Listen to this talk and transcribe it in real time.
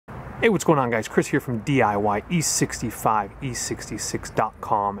Hey, what's going on, guys? Chris here from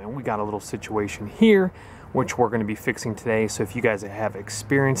DIYsavecash.com, and we got a little situation here which we're going to be fixing today. So if you guys have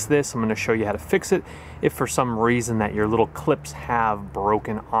experienced this, I'm going to show you how to fix it if for some reason that your little clips have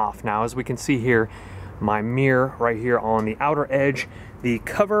broken off. Now, as we can see here, my mirror right here on the outer edge, the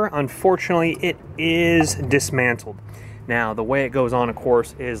cover, unfortunately, it is dismantled. Now, the way it goes on, of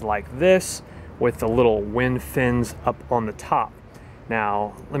course, is like this with the little wind fins up on the top.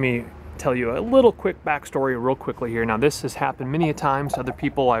 Now, let me tell you a little quick backstory real quickly here. Now, this has happened many a times to other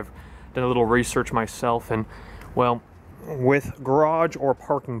people. I've done a little research myself, and well, with garage or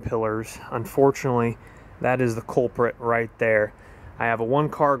parking pillars, unfortunately, that is the culprit right there. I have a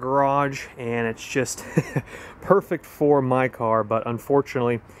one-car garage, and it's just perfect for my car, but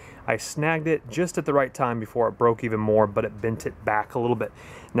unfortunately, I snagged it just at the right time before it broke even more, but it bent it back a little bit.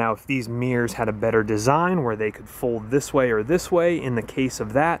 Now, if these mirrors had a better design where they could fold this way or this way, in the case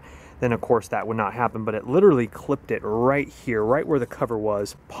of that, then of course that would not happen, but it literally clipped it right here, right where the cover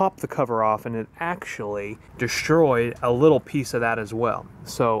was, popped the cover off, and it actually destroyed a little piece of that as well.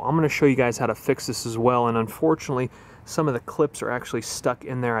 So I'm going to show you guys how to fix this as well, and unfortunately, some of the clips are actually stuck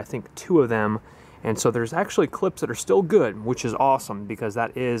in there, I think 2 of them. And so there's actually clips that are still good, which is awesome because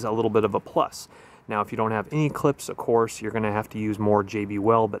that is a little bit of a plus. Now, if you don't have any clips, of course, you're going to have to use more JB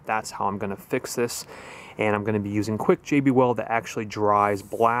Weld, but that's how I'm going to fix this. And I'm going to be using quick JB Weld that actually dries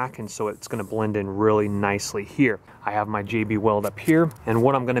black, and so it's going to blend in really nicely here. I have my JB Weld up here, and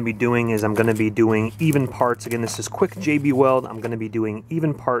what I'm going to be doing is I'm going to be doing even parts. Again, this is quick JB Weld. I'm going to be doing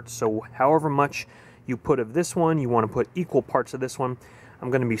even parts, so however much you put of this one, you want to put equal parts of this one. I'm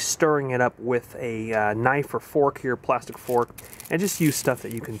going to be stirring it up with a knife or fork here, plastic fork, and just use stuff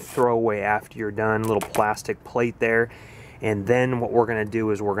that you can throw away after you're done, little plastic plate there. And then what we're going to do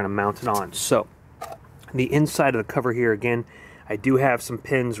is we're going to mount it on. So the inside of the cover here, again, I do have some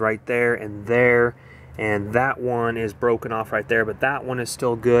pins right there, and that one is broken off right there, but that one is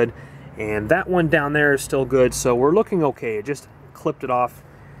still good, and that one down there is still good, so we're looking okay. It just clipped it off,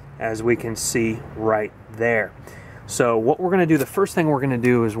 as we can see right there. So what we're going to do, the first thing we're going to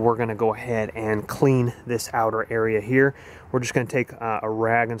do is we're going to go ahead and clean this outer area here. We're just going to take a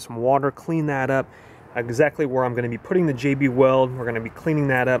rag and some water, clean that up exactly where I'm going to be putting the JB Weld. We're going to be cleaning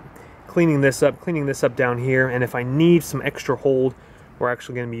that up, cleaning this up down here, and if I need some extra hold, we're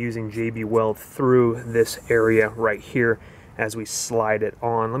actually going to be using JB Weld through this area right here as we slide it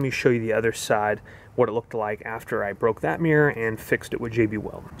on. Let me show you the other side, what it looked like after I broke that mirror and fixed it with JB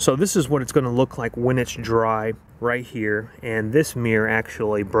Weld. So this is what it's going to look like when it's dry right here, and this mirror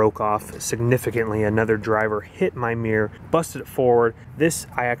actually broke off significantly. Another driver hit my mirror, busted it forward. This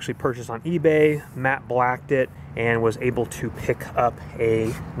I actually purchased on eBay, matte blacked it, and was able to pick up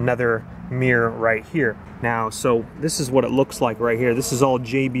another mirror right here. Now, so this is what it looks like right here. This is all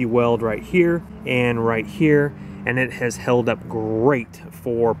JB Weld right here and right here, and it has held up great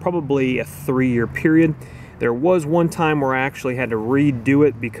for probably a 3-year period. There was one time where I actually had to redo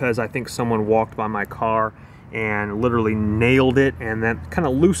it because I think someone walked by my car and literally nailed it, and that kind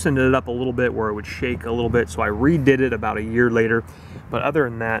of loosened it up a little bit where it would shake a little bit, so I redid it about a year later. But other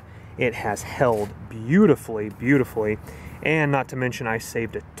than that, it has held beautifully, and not to mention I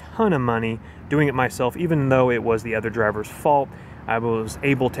saved a ton of money doing it myself. Even though it was the other driver's fault, I was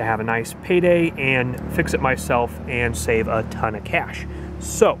able to have a nice payday and fix it myself and save a ton of cash.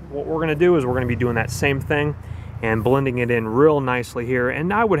 So what we're going to do is we're going to be doing that same thing and blending it in real nicely here.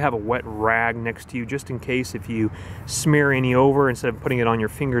 And I would have a wet rag next to you just in case if you smear any over, instead of putting it on your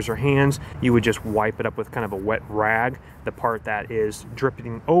fingers or hands, you would just wipe it up with kind of a wet rag, the part that is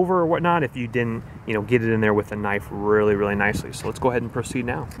dripping over or whatnot, if you didn't, you know, get it in there with a knife really nicely. So let's go ahead and proceed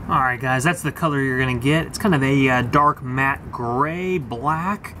now. All right, guys, that's the color you're gonna get. It's kind of a dark matte gray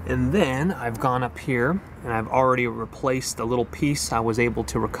black. And then I've gone up here and I've already replaced the little piece. I was able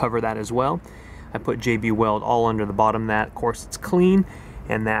to recover that as well. I put JB Weld all under the bottom. That, of course, it's clean,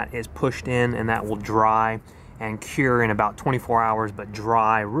 and that is pushed in, and that will dry and cure in about 24 hours, but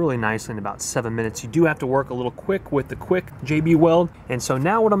dry really nicely in about 7 minutes. You do have to work a little quick with the quick JB Weld. And so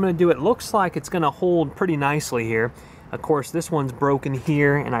now what I'm going to do, it looks like it's going to hold pretty nicely here. Of course, this one's broken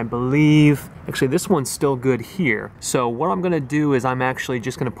here, and I believe, actually, this one's still good here. So what I'm going to do is I'm actually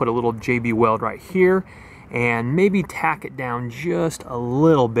just going to put a little JB Weld right here and maybe tack it down just a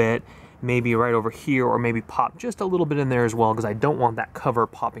little bit, maybe right over here, or maybe pop just a little bit in there as well, because I don't want that cover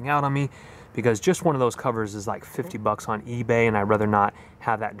popping out on me, because just one of those covers is like 50 bucks on eBay, and I'd rather not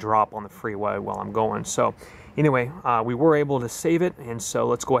have that drop on the freeway while I'm going. So anyway, we were able to save it, and so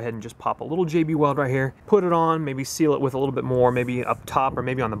let's go ahead and just pop a little JB Weld right here, put it on, maybe seal it with a little bit more, maybe up top or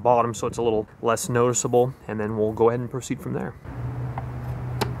maybe on the bottom so it's a little less noticeable, and then we'll go ahead and proceed from there.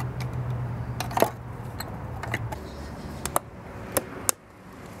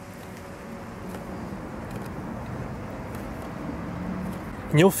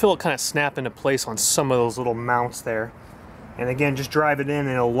 And you'll feel it kind of snap into place on some of those little mounts there. And again, just drive it in and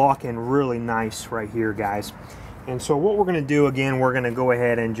it'll lock in really nice right here, guys. And so what we're going to do, again, we're going to go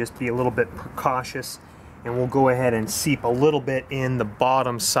ahead and just be a little bit precautious, and we'll go ahead and seep a little bit in the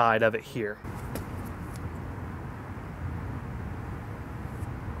bottom side of it here.